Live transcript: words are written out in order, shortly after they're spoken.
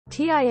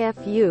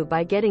TIFU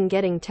by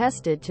getting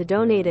tested to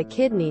donate a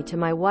kidney to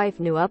my wife.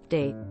 New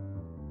update.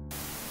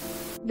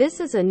 This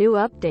is a new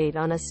update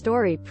on a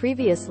story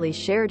previously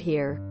shared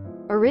here.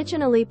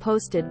 Originally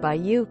posted by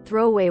you,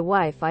 throwaway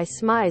wife I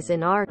smize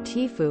in our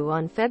TIFU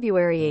on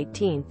February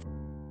 18,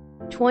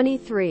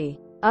 23.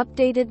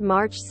 Updated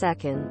March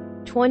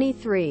 2,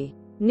 23.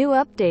 New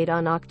update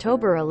on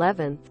October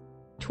 11,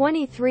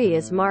 23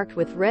 is marked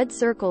with red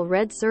circle,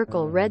 red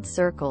circle, red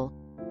circle.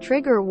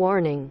 Trigger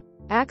warning.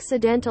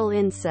 Accidental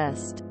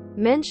incest.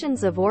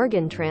 Mentions of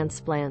organ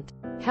transplant.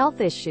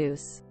 Health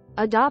issues.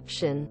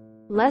 Adoption.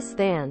 Less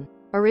than.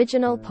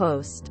 Original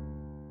post.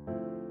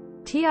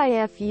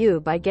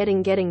 TIFU by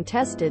getting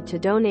tested to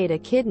donate a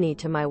kidney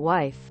to my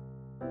wife.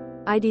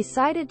 I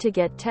decided to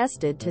get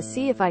tested to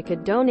see if I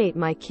could donate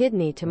my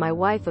kidney to my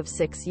wife of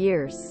 6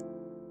 years.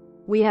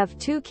 We have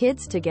 2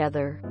 kids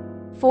together.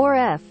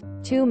 4F,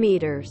 2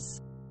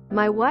 meters.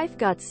 My wife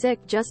got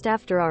sick just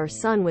after our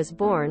son was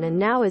born and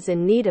now is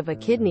in need of a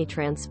kidney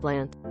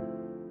transplant.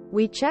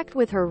 We checked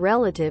with her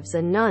relatives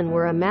and none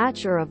were a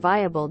match or a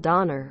viable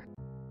donor.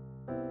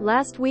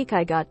 Last week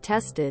I got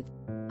tested.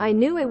 I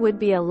knew it would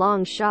be a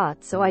long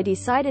shot, so I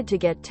decided to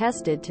get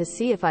tested to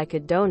see if I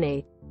could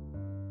donate.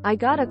 I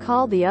got a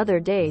call the other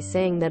day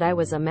saying that I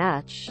was a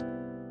match.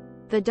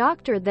 The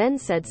doctor then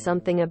said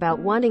something about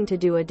wanting to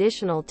do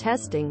additional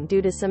testing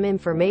due to some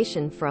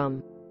information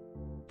from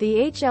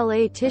the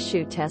HLA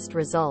tissue test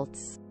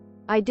results.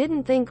 I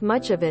didn't think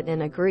much of it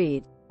and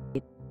agreed.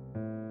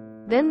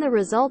 Then the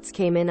results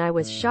came in. I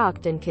was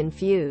shocked and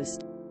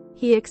confused.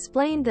 He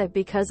explained that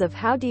because of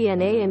how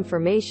DNA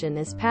information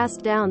is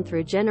passed down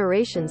through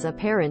generations, a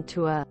parent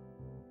to a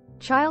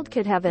child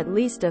could have at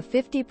least a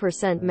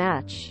 50%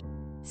 match.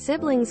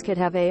 Siblings could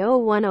have a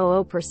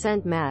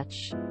 0.100%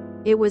 match.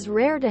 It was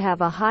rare to have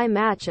a high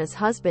match as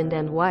husband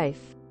and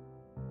wife.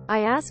 I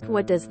asked,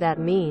 what does that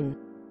mean?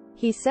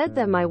 He said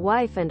that my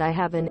wife and I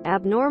have an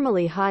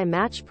abnormally high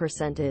match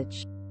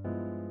percentage.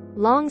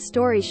 Long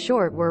story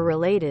short, we're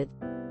related.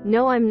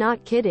 No, I'm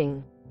not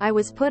kidding. I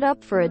was put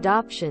up for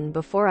adoption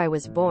before I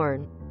was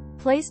born.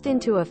 Placed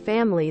into a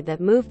family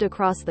that moved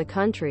across the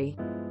country.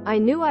 I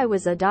knew I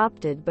was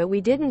adopted, but we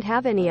didn't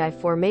have any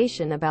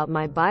information about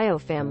my bio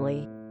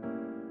family.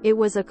 It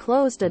was a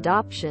closed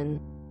adoption.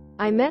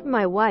 I met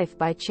my wife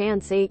by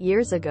chance 8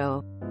 years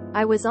ago.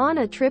 I was on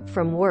a trip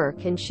from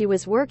work and she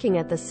was working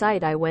at the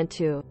site I went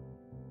to.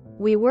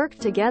 We worked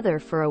together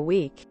for a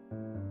week.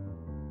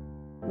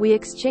 We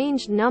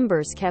exchanged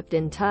numbers, kept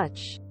in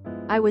touch.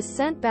 I was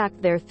sent back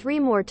there 3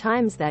 more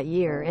times that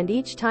year and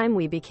each time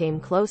we became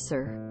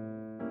closer.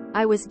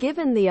 I was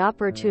given the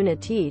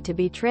opportunity to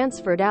be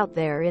transferred out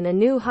there in a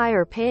new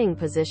higher paying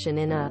position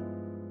in a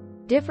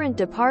different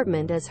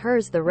department as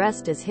hers. The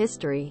rest is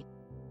history.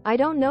 I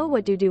don't know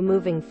what to do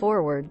moving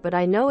forward, but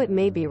I know it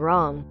may be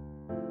wrong.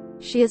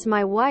 She is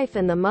my wife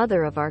and the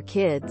mother of our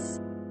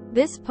kids.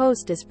 This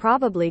post is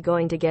probably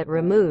going to get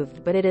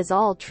removed, but it is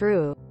all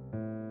true.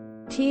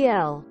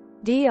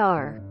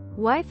 TLDR.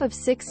 Wife of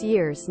 6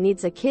 years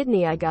needs a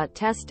kidney. I got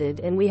tested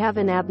and we have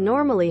an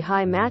abnormally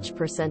high match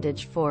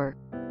percentage for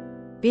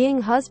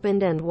being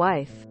husband and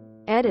wife.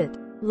 Edit.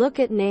 Look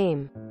at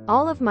name.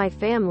 All of my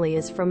family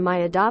is from my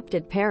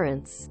adopted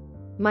parents.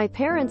 My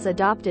parents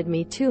adopted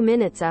me 2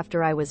 minutes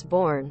after I was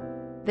born.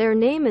 Their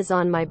name is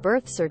on my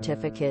birth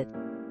certificate.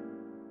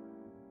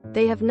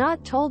 They have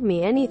not told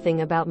me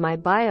anything about my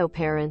bio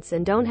parents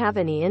and don't have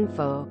any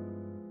info.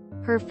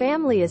 Her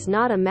family is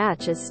not a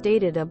match as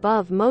stated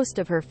above. Most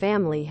of her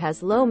family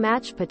has low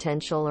match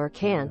potential or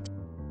can't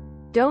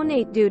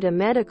donate due to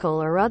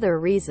medical or other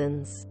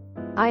reasons.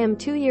 I am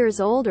 2 years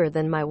older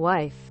than my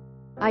wife.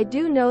 I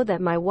do know that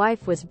my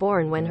wife was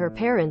born when her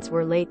parents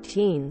were late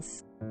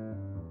teens.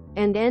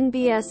 And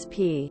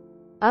NBSP.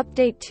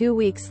 Update 2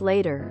 weeks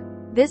later.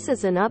 This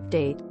is an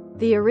update.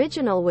 The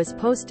original was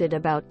posted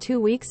about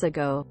 2 weeks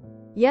ago.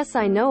 Yes,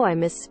 I know I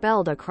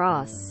misspelled a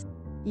cross.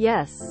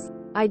 Yes,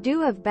 I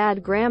do have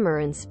bad grammar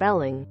and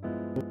spelling.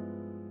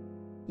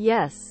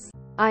 Yes,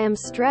 I am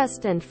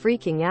stressed and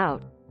freaking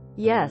out.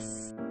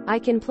 Yes, I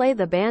can play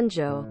the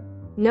banjo.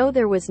 No,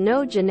 there was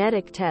no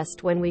genetic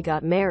test when we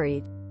got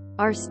married.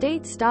 Our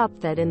state stopped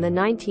that in the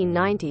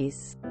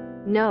 1990s.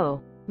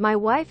 No, my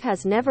wife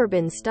has never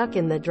been stuck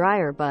in the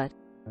dryer, but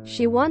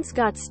she once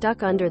got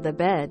stuck under the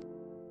bed.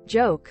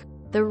 Joke.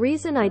 The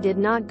reason I did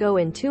not go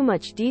in too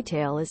much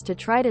detail is to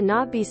try to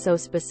not be so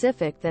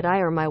specific that I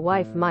or my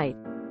wife might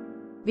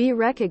be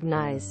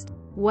recognized.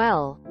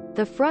 Well,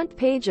 the front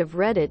page of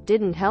Reddit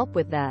didn't help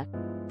with that.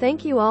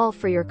 Thank you all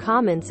for your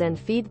comments and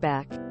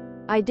feedback.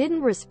 I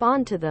didn't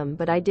respond to them,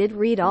 but I did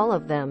read all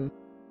of them.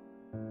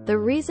 The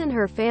reason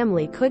her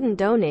family couldn't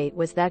donate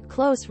was that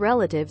close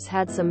relatives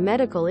had some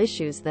medical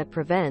issues that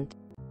prevent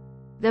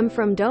them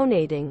from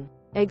donating.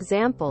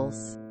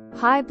 Examples: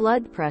 high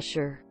blood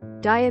pressure,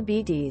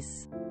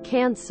 diabetes,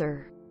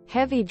 cancer,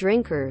 heavy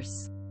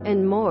drinkers,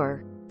 and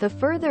more. The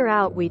further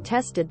out we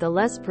tested, the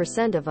less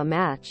 % of a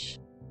match.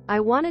 I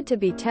wanted to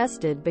be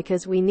tested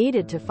because we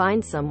needed to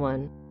find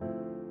someone.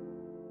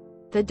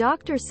 The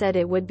doctor said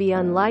it would be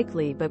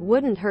unlikely but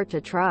wouldn't hurt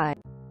to try.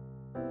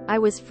 I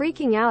was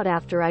freaking out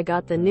after I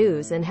got the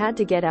news and had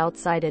to get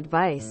outside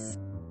advice.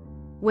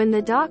 When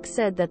the doc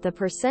said that the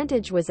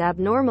percentage was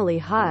abnormally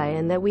high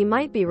and that we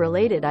might be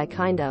related, I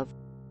kind of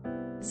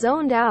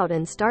zoned out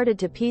and started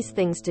to piece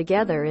things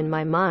together in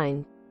my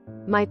mind.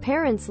 My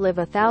parents live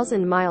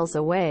 1,000 miles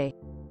away.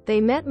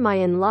 They met my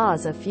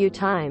in-laws a few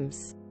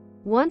times.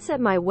 Once at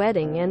my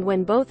wedding and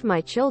when both my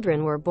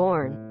children were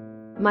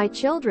born. My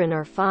children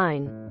are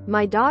fine.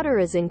 My daughter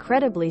is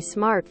incredibly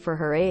smart for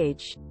her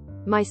age.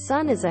 My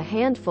son is a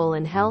handful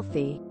and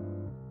healthy.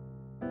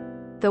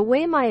 The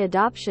way my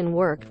adoption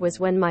worked was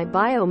when my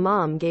bio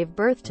mom gave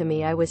birth to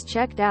me, I was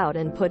checked out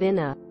and put in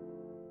a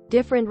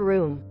different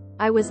room.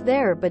 I was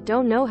there but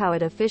don't know how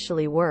it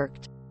officially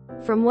worked.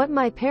 From what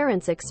my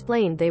parents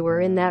explained, they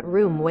were in that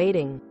room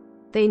waiting.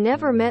 They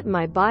never met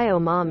my bio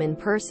mom in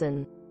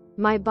person.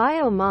 My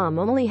bio mom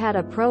only had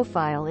a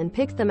profile and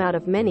picked them out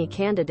of many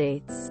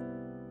candidates.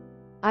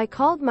 I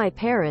called my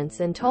parents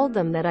and told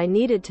them that I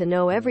needed to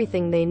know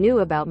everything they knew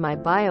about my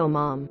bio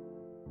mom.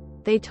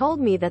 They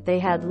told me that they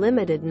had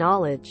limited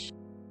knowledge.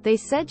 They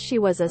said she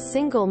was a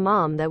single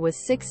mom that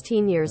was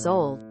 16 years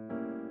old.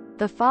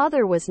 The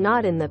father was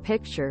not in the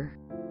picture.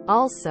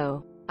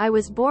 Also, I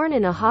was born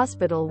in a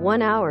hospital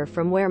 1 hour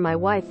from where my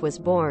wife was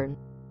born.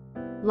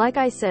 Like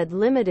I said,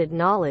 limited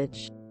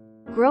knowledge.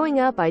 Growing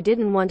up, I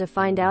didn't want to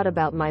find out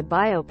about my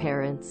bio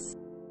parents.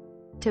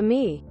 To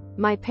me,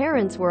 my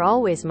parents were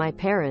always my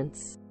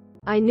parents.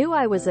 I knew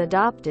I was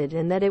adopted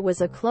and that it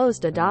was a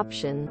closed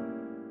adoption.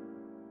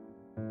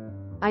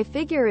 I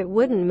figure it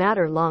wouldn't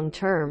matter long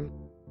term.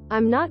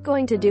 I'm not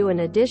going to do an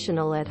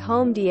additional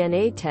at-home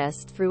DNA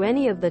test through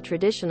any of the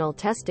traditional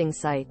testing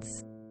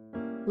sites,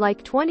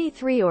 like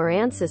 23 or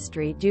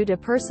Ancestry, due to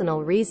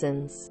personal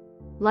reasons,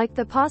 like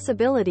the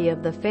possibility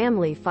of the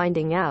family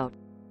finding out.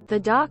 The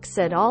doc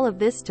said all of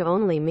this to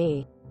only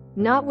me,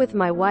 not with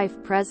my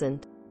wife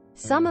present.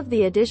 Some of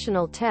the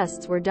additional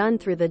tests were done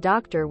through the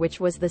doctor, which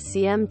was the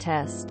CM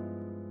test.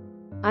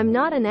 I'm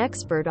not an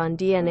expert on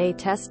DNA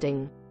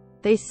testing.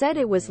 They said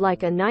it was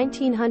like a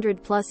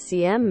 1900 plus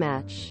CM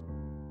match.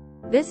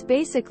 This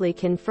basically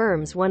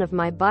confirms one of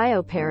my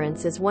bio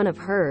parents is one of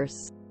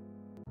hers.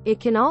 It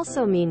can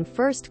also mean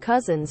first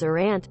cousins or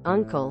aunt,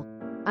 uncle.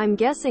 I'm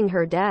guessing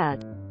her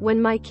dad.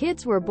 When my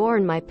kids were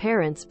born, my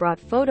parents brought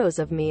photos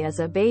of me as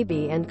a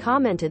baby and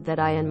commented that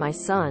I and my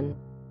son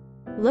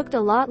looked a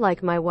lot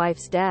like my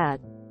wife's dad.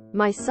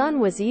 My son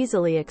was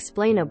easily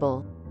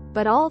explainable.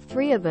 But all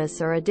three of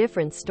us are a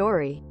different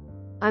story.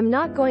 I'm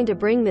not going to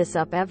bring this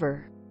up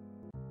ever.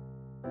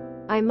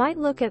 I might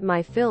look at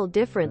my Phil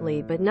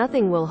differently, but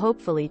nothing will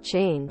hopefully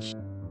change.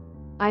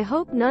 I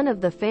hope none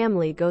of the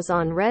family goes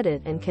on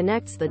Reddit and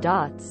connects the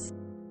dots.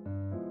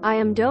 I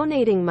am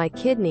donating my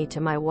kidney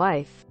to my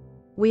wife.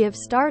 We have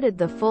started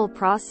the full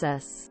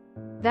process.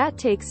 That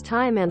takes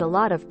time and a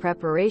lot of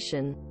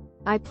preparation.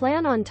 I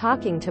plan on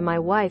talking to my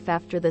wife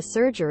after the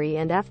surgery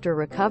and after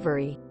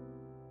recovery.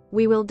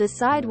 We will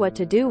decide what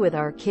to do with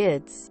our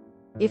kids.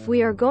 If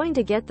we are going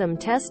to get them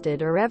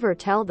tested or ever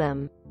tell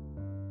them.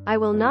 I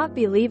will not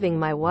be leaving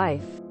my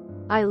wife.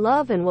 I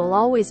love and will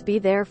always be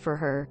there for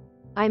her.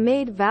 I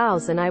made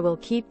vows and I will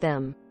keep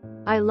them.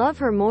 I love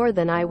her more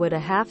than I would a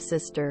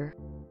half-sister.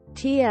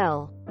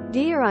 TL.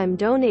 Dear, I'm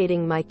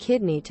donating my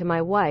kidney to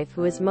my wife,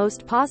 who is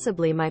most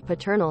possibly my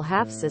paternal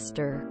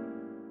half-sister.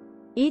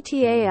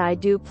 ETA, I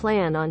do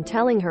plan on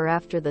telling her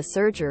after the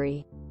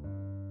surgery.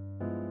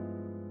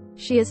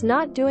 She is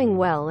not doing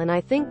well and I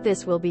think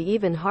this will be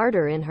even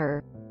harder in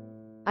her.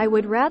 I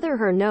would rather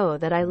her know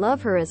that I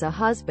love her as a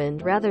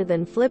husband rather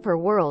than flip her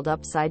world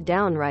upside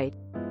down right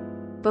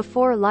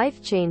before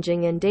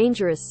life-changing and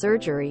dangerous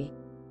surgery.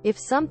 If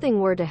something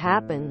were to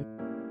happen,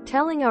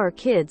 telling our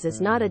kids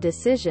is not a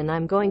decision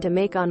I'm going to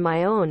make on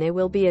my own. It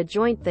will be a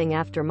joint thing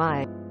after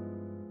my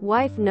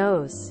wife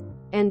knows.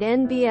 And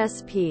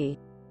NBSP.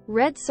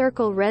 Red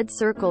circle, red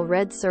circle,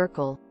 red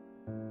circle.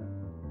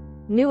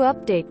 New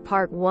update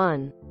part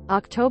 1.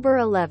 October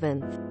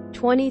 11th.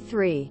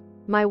 23.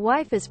 My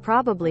wife is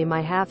probably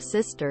my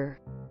half-sister.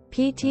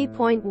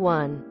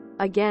 PT.1.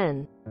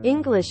 Again.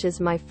 English is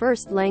my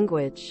first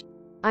language.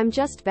 I'm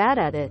just bad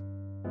at it.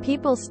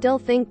 People still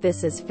think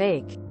this is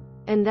fake.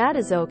 And that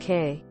is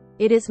okay.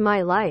 It is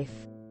my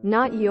life,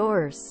 not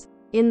yours.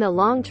 In the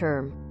long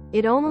term,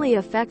 it only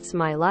affects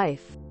my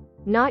life,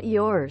 not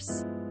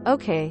yours.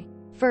 Okay.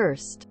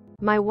 First,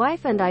 my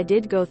wife and I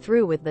did go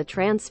through with the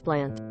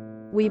transplant.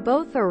 We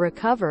both are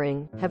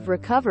recovering, have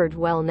recovered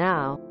well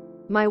now.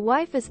 My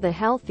wife is the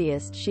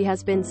healthiest she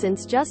has been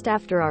since just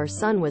after our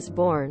son was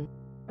born.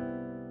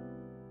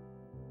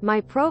 My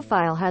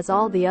profile has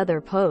all the other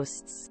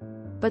posts.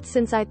 But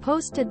since I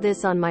posted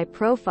this on my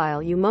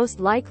profile, you most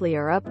likely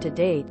are up to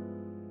date.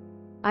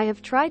 I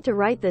have tried to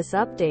write this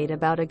update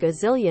about a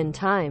gazillion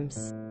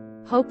times.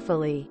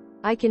 Hopefully,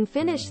 I can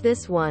finish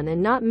this one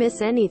and not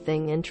miss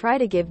anything and try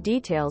to give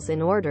details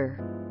in order.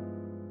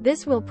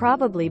 This will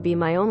probably be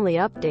my only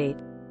update.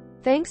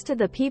 Thanks to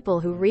the people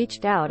who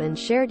reached out and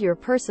shared your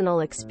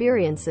personal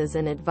experiences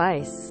and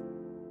advice.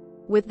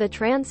 With the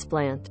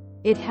transplant,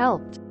 it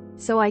helped.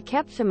 So I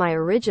kept to my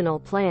original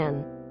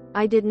plan.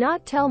 I did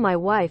not tell my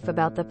wife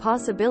about the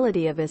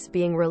possibility of us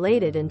being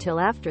related until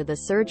after the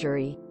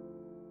surgery.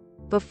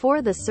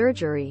 Before the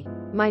surgery,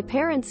 my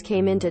parents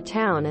came into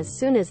town as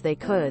soon as they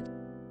could.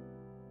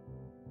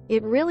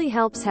 It really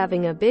helps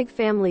having a big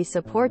family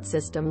support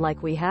system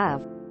like we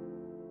have.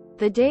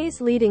 The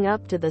days leading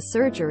up to the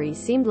surgery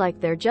seemed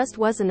like there just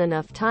wasn't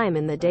enough time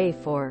in the day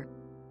for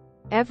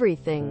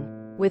everything.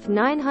 With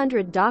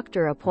 900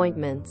 doctor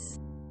appointments,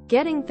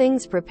 getting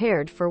things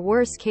prepared for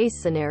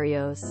worst-case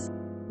scenarios,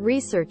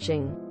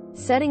 researching,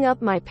 setting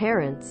up my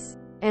parents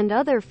and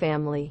other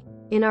family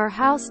in our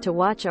house to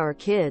watch our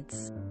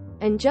kids,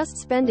 and just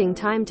spending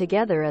time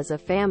together as a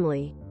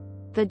family.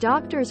 The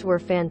doctors were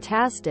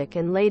fantastic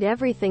and laid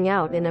everything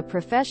out in a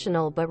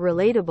professional but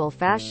relatable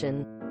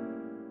fashion.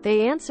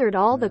 They answered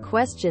all the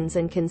questions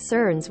and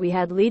concerns we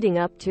had leading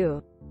up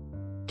to,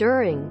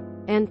 during,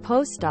 and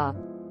post-op.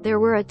 There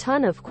were a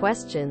ton of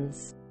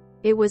questions.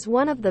 It was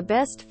one of the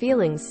best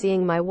feelings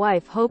seeing my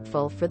wife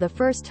hopeful for the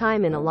first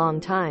time in a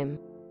long time.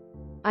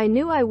 I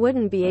knew I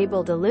wouldn't be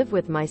able to live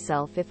with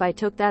myself if I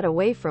took that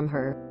away from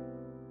her.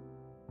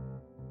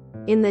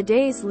 In the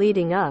days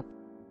leading up,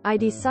 I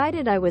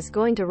decided I was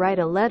going to write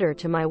a letter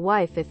to my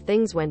wife if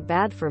things went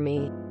bad for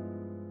me.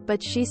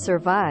 But she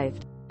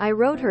survived. I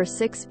wrote her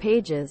 6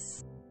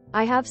 pages.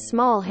 I have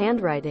small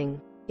handwriting.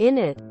 In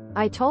it,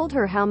 I told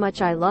her how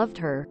much I loved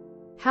her,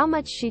 how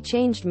much she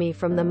changed me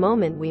from the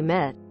moment we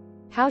met,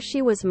 how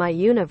she was my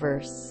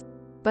universe,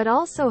 but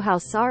also how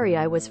sorry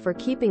I was for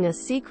keeping a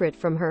secret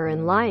from her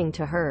and lying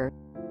to her.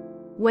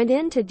 Went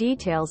into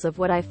details of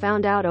what I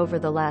found out over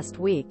the last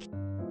week,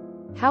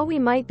 how we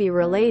might be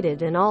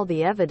related and all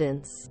the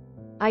evidence.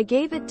 I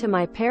gave it to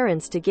my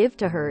parents to give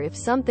to her if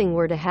something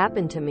were to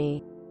happen to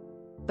me.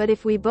 But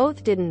if we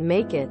both didn't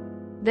make it,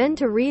 then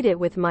to read it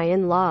with my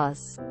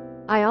in-laws.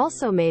 I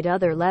also made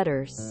other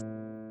letters.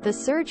 The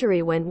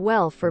surgery went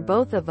well for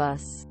both of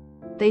us.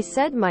 They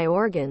said my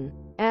organs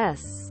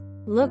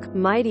look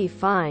mighty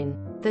fine.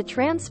 The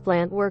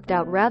transplant worked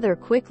out rather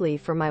quickly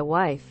for my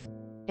wife,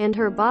 and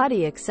her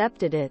body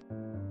accepted it.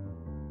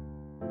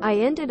 I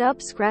ended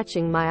up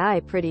scratching my eye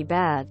pretty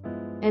bad,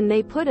 and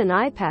they put an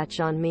eye patch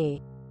on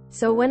me.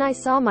 So when I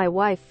saw my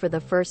wife for the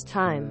first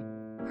time,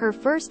 her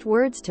first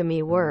words to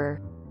me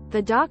were,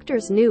 "The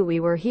doctors knew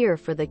we were here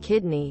for the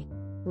kidney,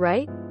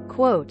 right?"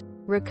 Quote,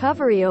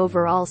 "Recovery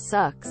overall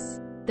sucks.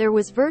 There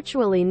was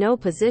virtually no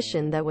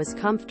position that was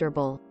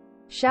comfortable.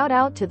 Shout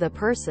out to the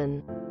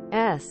person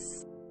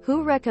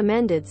who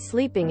recommended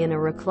sleeping in a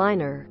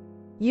recliner,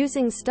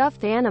 using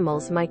stuffed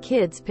animals my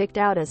kids picked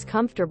out as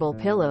comfortable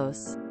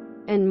pillows,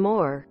 and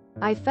more.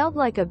 I felt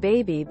like a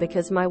baby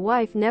because my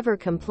wife never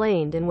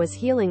complained and was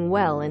healing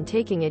well and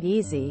taking it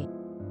easy.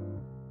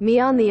 Me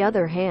on the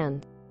other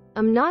hand,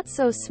 I'm not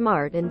so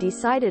smart and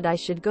decided I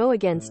should go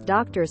against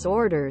doctor's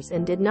orders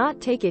and did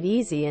not take it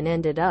easy and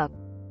ended up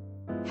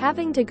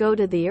having to go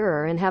to the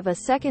ER and have a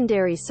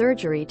secondary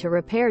surgery to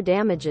repair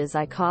damages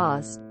I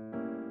caused.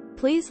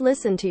 Please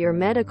listen to your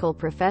medical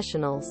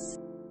professionals."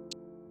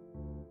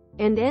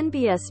 And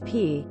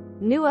NBSP,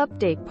 new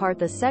update part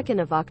the 2nd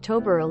of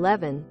October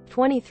 11,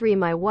 23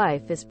 My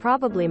wife is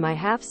probably my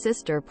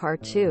half-sister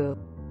part 2.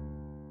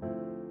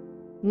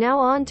 Now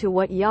on to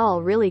what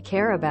y'all really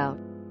care about.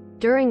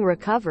 During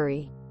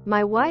recovery,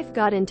 my wife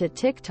got into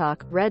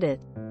TikTok, Reddit.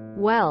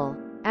 Well,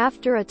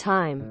 after a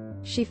time,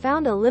 she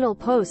found a little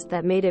post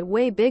that made it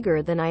way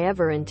bigger than I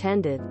ever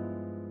intended.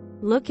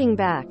 Looking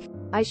back,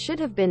 I should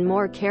have been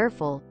more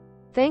careful.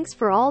 Thanks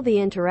for all the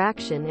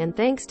interaction and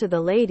thanks to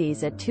the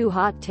ladies at 2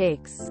 Hot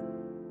Takes.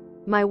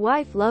 My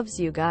wife loves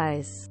you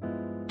guys.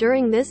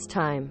 During this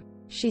time,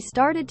 she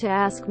started to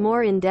ask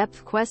more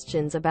in-depth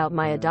questions about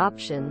my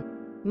adoption.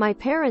 My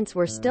parents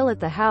were still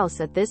at the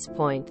house at this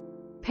point.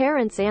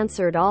 Parents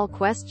answered all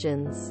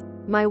questions.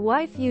 My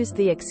wife used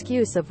the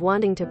excuse of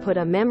wanting to put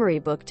a memory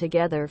book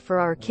together for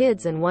our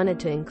kids and wanted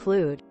to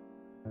include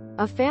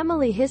a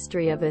family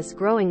history of us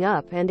growing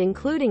up and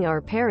including our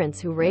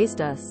parents who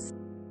raised us.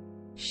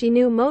 She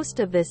knew most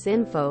of this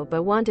info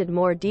but wanted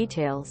more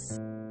details.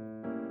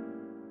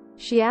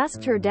 She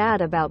asked her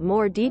dad about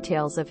more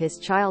details of his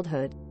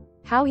childhood,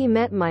 how he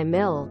met my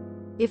mill,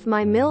 if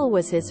my mill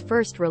was his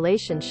first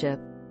relationship.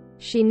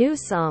 She knew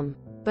some,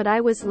 but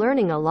I was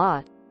learning a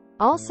lot.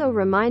 Also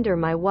reminder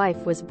my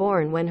wife was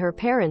born when her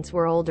parents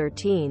were older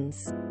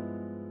teens.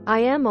 I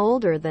am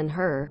older than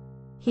her.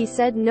 He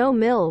said no,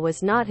 mill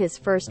was not his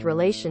first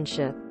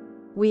relationship.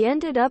 We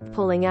ended up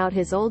pulling out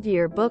his old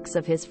yearbooks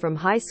of his from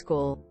high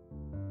school,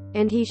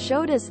 and he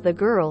showed us the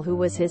girl who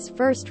was his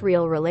first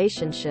real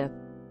relationship.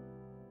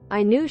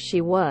 I knew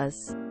she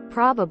was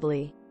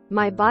probably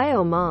my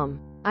bio mom.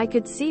 I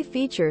could see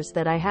features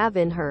that I have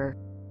in her.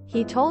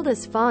 He told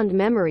us fond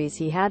memories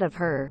he had of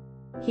her.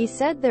 He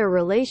said their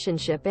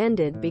relationship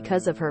ended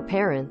because of her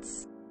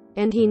parents,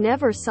 and he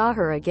never saw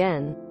her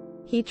again.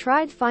 He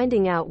tried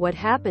finding out what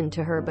happened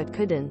to her but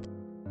couldn't.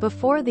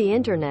 Before the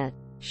internet,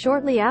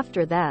 shortly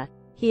after that,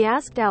 he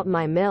asked out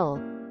my mill.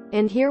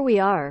 And here we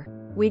are.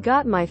 We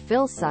got my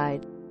Phil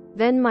side.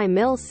 Then my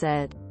mill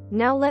said,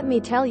 "Now let me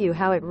tell you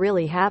how it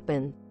really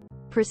happened."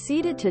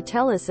 proceeded to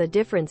tell us a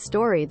different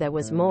story that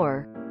was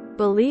more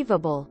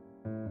believable.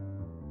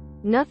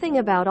 Nothing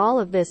about all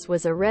of this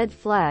was a red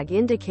flag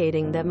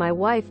indicating that my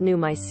wife knew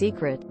my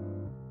secret.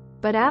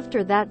 But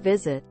after that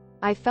visit,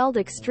 I felt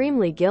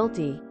extremely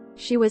guilty.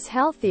 She was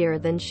healthier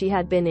than she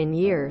had been in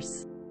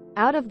years,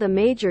 out of the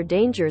major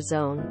danger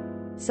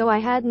zone. So I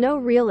had no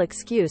real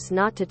excuse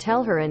not to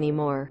tell her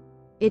anymore.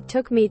 It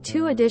took me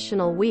 2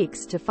 additional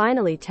weeks to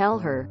finally tell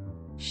her.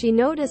 She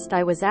noticed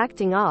I was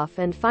acting off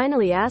and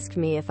finally asked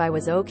me if I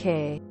was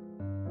okay.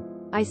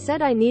 I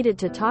said I needed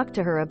to talk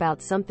to her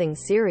about something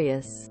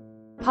serious,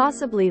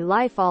 possibly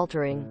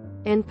life-altering,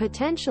 and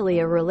potentially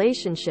a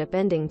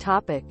relationship-ending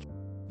topic.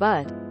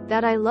 But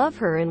that I love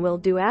her and will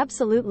do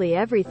absolutely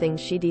everything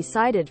she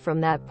decided from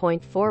that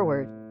point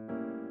forward.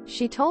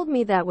 She told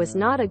me that was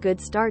not a good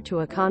start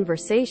to a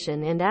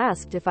conversation and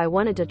asked if I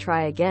wanted to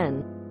try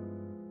again.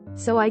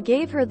 So I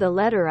gave her the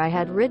letter I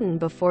had written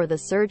before the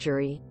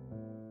surgery.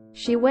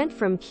 She went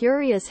from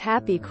curious,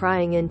 happy,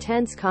 crying,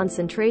 intense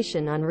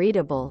concentration,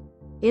 unreadable.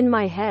 In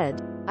my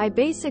head, I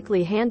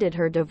basically handed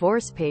her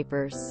divorce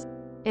papers.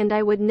 And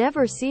I would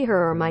never see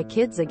her or my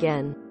kids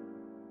again.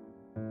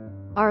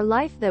 Our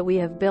life that we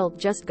have built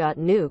just got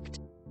nuked.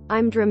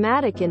 I'm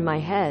dramatic in my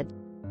head.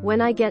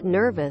 When I get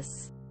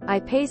nervous,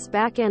 I pace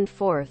back and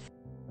forth.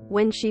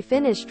 When she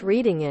finished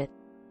reading it,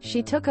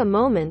 she took a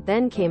moment,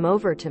 then came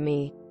over to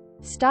me,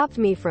 stopped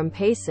me from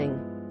pacing,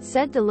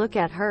 said to look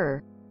at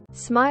her,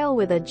 smile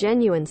with a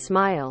genuine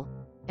smile,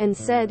 and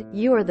said,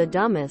 "You are the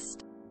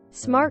dumbest,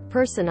 smart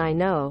person I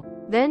know,"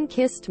 then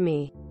kissed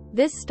me.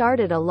 This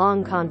started a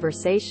long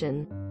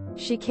conversation.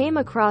 She came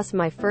across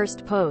my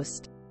first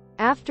post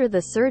after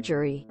the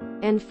surgery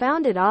and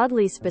found it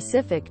oddly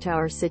specific to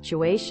our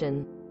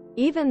situation.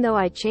 Even though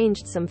I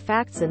changed some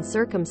facts and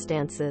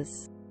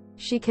circumstances,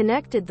 she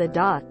connected the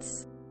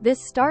dots. This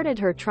started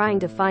her trying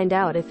to find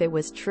out if it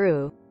was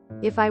true,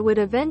 if I would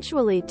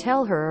eventually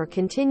tell her or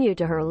continue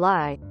to her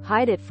lie,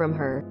 hide it from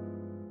her.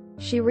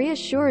 She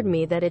reassured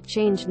me that it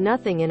changed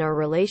nothing in our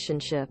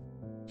relationship.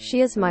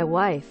 She is my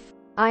wife.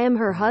 I am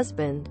her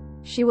husband.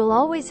 She will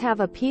always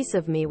have a piece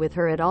of me with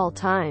her at all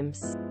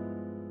times.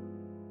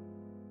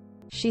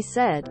 She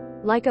said,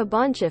 like a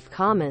bunch of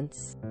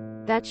comments,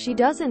 that she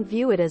doesn't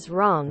view it as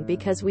wrong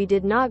because we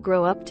did not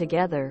grow up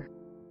together.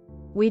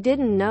 We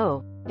didn't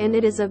know, and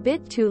it is a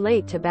bit too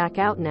late to back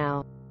out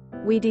now.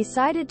 We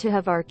decided to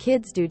have our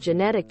kids do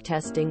genetic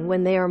testing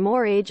when they are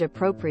more age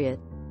appropriate.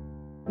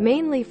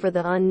 Mainly for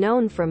the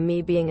unknown from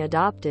me being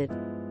adopted.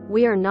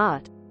 We are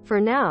not,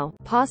 for now,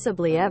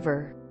 possibly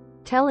ever,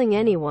 telling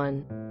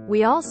anyone.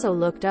 We also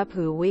looked up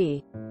who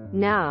we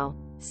now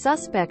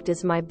suspect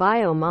is my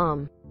bio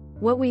mom.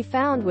 What we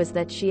found was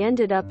that she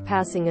ended up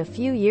passing a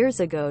few years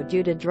ago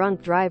due to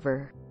drunk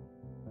driver.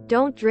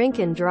 Don't drink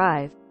and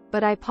drive,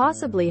 but I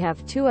possibly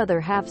have 2 other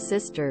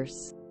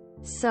half-sisters.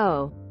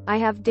 So, I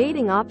have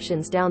dating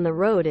options down the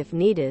road if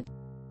needed.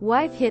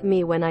 Wife hit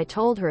me when I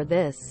told her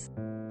this.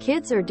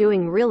 Kids are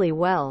doing really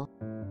well.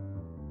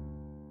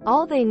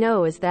 All they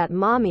know is that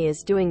mommy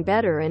is doing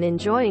better and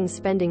enjoying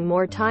spending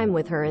more time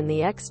with her and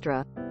the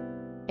extra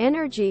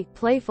energy,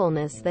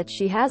 playfulness that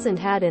she hasn't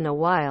had in a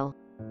while.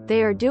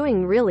 They are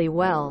doing really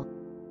well.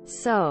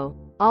 So,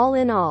 all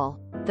in all,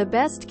 the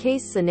best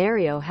case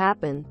scenario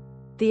happened.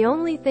 The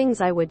only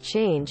things I would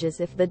change is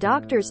if the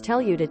doctors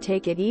tell you to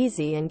take it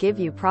easy and give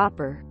you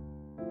proper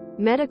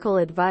medical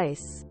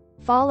advice.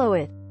 Follow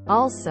it.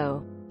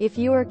 Also, if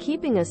you are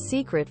keeping a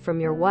secret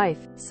from your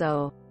wife,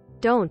 so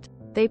don't.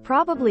 They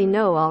probably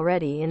know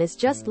already and is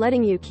just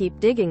letting you keep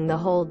digging the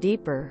hole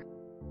deeper.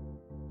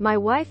 My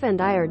wife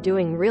and I are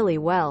doing really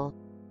well.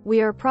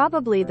 We are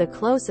probably the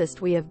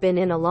closest we have been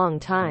in a long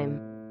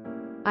time.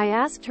 I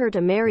asked her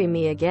to marry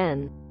me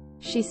again.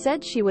 She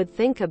said she would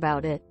think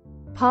about it.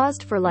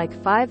 Paused for like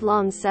 5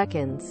 long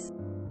seconds.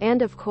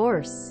 And of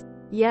course,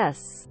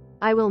 yes,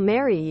 I will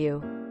marry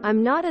you.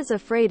 I'm not as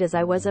afraid as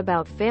I was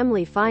about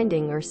family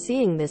finding or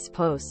seeing this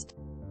post.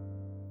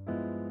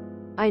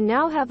 I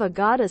now have a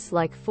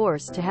goddess-like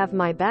force to have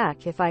my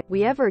back if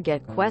we ever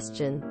get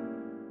questioned.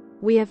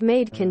 We have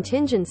made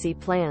contingency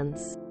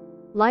plans.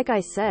 Like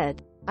I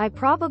said, I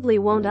probably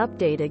won't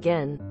update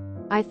again.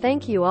 I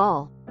thank you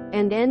all.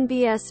 And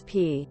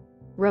NBSP.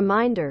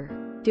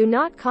 Reminder. Do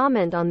not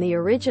comment on the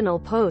original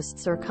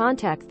posts or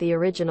contact the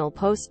original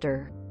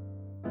poster.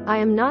 I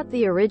am not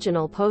the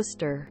original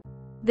poster.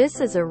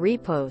 This is a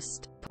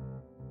repost.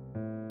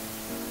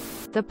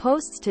 The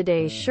posts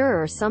today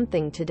sure are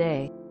something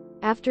today.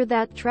 After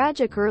that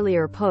tragic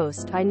earlier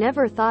post, I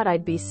never thought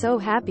I'd be so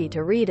happy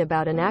to read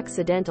about an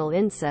accidental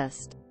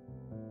incest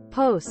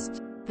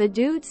post. The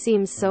dude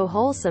seems so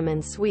wholesome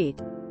and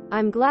sweet.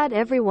 I'm glad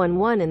everyone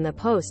won in the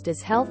post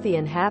is healthy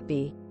and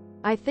happy.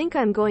 I think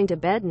I'm going to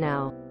bed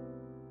now.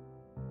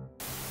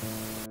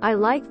 I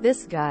like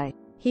this guy.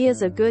 He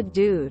is a good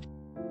dude.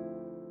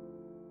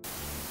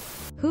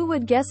 Who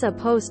would guess a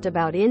post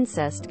about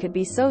incest could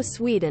be so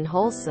sweet and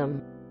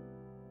wholesome?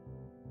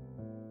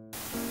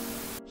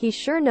 He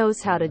sure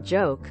knows how to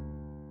joke.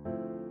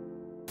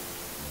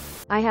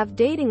 I have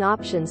dating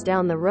options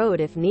down the road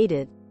if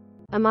needed.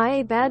 Am I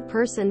a bad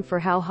person for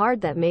how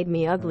hard that made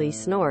me ugly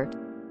snort?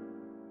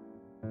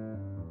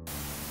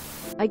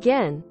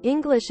 Again,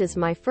 English is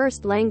my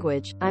first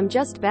language, I'm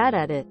just bad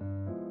at it.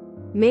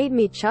 Made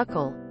me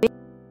chuckle.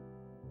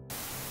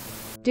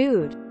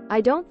 Dude,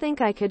 I don't think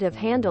I could have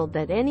handled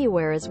that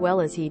anywhere as well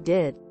as he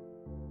did.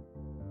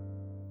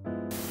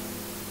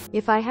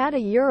 If I had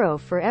 €1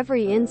 for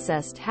every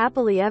incest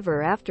happily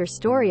ever after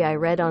story I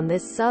read on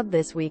this sub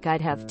this week,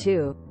 I'd have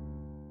 €2.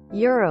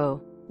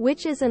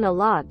 Which isn't a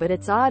lot, but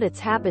it's odd it's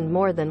happened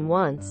more than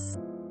once.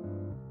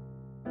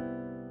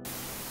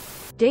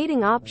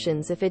 Dating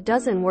options if it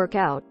doesn't work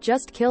out,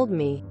 just killed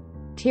me.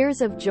 Tears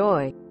of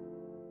joy.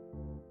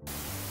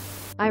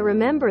 I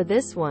remember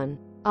this one.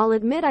 I'll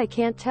admit I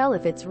can't tell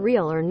if it's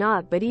real or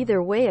not, but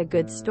either way a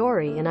good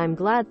story, and I'm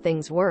glad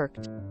things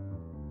worked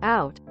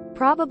out.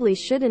 Probably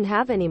shouldn't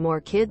have any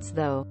more kids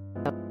though.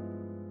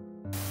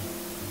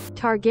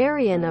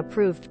 Targaryen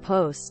approved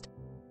post.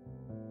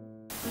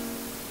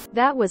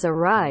 That was a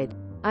ride.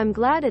 I'm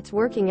glad it's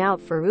working out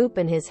for Oop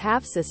and his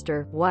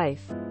half-sister,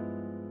 wife.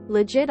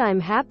 Legit, I'm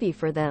happy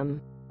for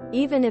them.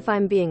 Even if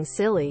I'm being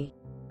silly.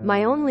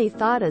 My only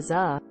thought is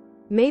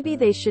maybe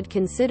they should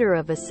consider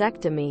a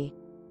vasectomy.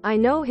 I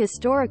know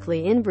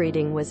historically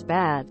inbreeding was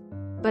bad,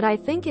 but I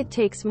think it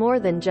takes more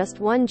than just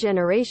one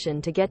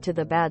generation to get to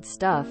the bad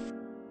stuff.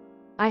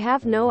 I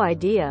have no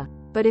idea,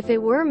 but if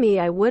it were me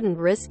I wouldn't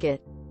risk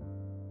it.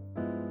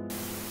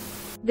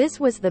 This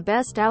was the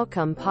best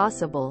outcome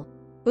possible.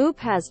 Oop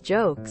has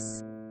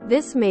jokes.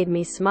 This made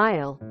me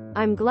smile.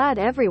 I'm glad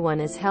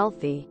everyone is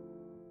healthy.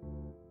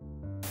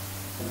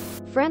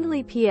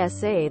 Friendly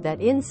PSA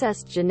that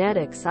incest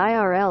genetics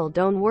IRL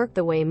don't work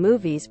the way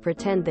movies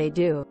pretend they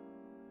do.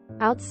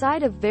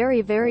 Outside of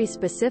very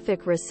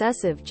specific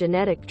recessive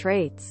genetic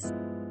traits,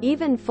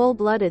 even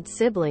full-blooded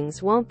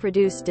siblings won't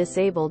produce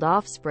disabled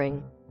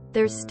offspring.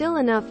 There's still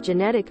enough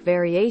genetic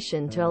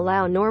variation to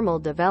allow normal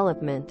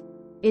development.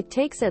 It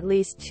takes at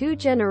least 2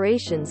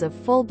 generations of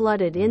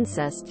full-blooded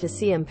incest to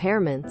see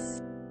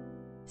impairments.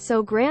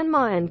 So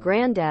grandma and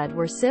granddad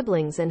were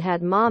siblings and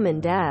had mom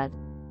and dad.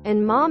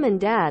 And mom and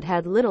dad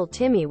had little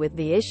Timmy with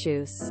the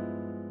issues.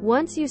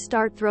 Once you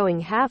start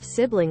throwing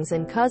half-siblings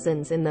and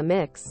cousins in the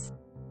mix,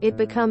 it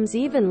becomes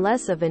even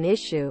less of an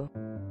issue.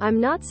 I'm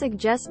not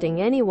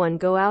suggesting anyone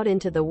go out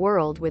into the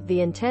world with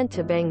the intent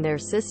to bang their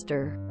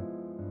sister.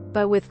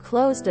 But with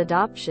closed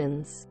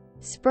adoptions,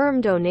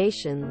 sperm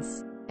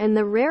donations, and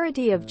the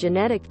rarity of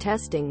genetic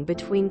testing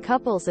between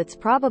couples, it's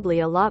probably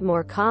a lot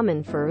more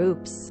common for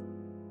Oop's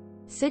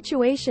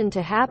situation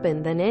to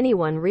happen than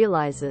anyone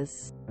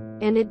realizes.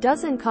 And it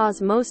doesn't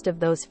cause most of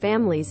those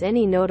families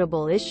any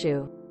notable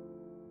issue.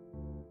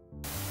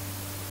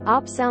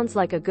 Op sounds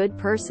like a good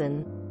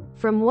person.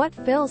 From what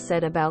Phil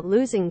said about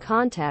losing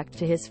contact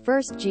to his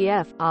first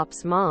GF,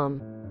 Op's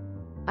mom.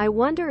 I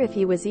wonder if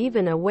he was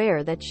even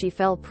aware that she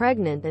fell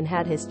pregnant and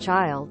had his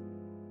child.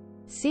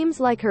 Seems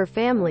like her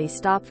family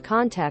stopped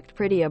contact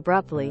pretty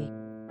abruptly.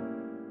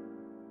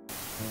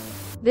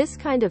 This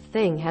kind of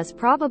thing has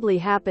probably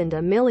happened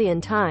a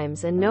million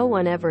times and no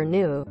one ever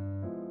knew.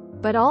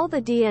 But all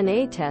the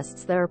DNA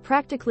tests that are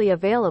practically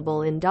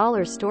available in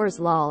dollar stores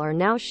lol are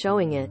now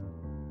showing it.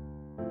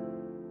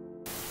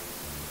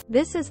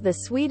 This is the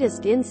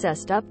sweetest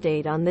incest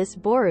update on this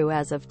Boru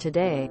as of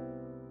today.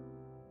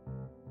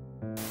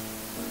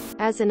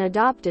 As an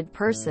adopted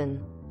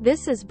person,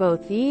 this is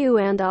both ew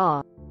and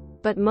aw.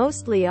 But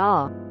mostly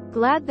aw.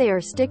 Glad they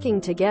are sticking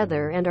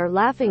together and are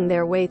laughing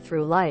their way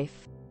through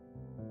life.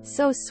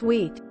 So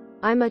sweet.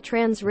 I'm a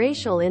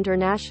transracial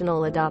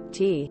international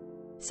adoptee,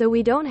 so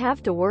we don't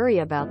have to worry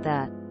about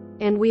that.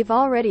 And we've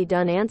already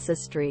done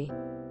ancestry.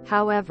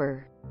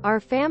 However, our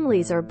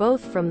families are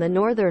both from the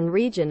northern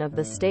region of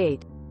the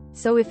state.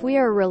 So if we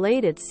are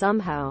related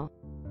somehow,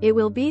 it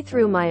will be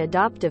through my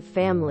adoptive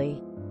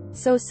family.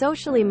 So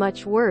socially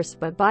much worse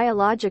but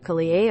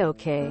biologically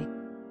a-okay.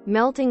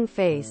 Melting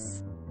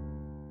face.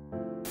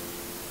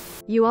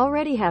 You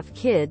already have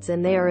kids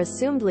and they are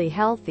assumedly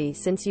healthy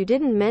since you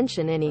didn't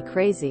mention any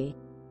crazy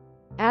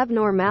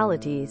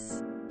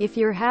abnormalities. If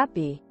you're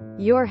happy,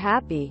 you're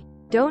happy.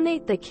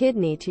 Donate the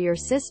kidney to your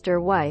sister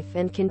wife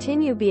and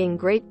continue being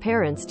great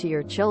parents to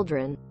your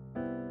children.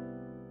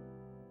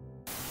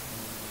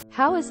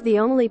 How is the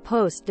only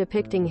post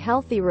depicting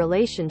healthy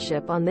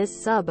relationship on this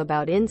sub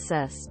about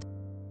incest?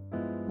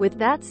 With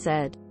that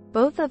said,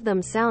 both of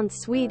them sound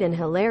sweet and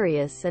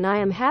hilarious and I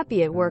am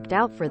happy it worked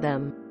out for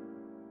them.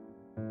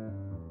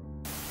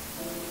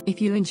 If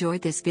you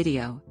enjoyed this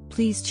video,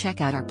 please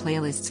check out our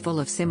playlists full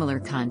of similar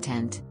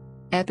content.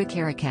 Epic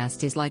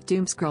Ericast is like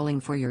doom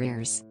scrolling for your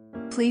ears.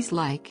 Please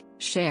like,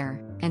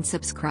 share, and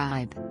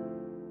subscribe.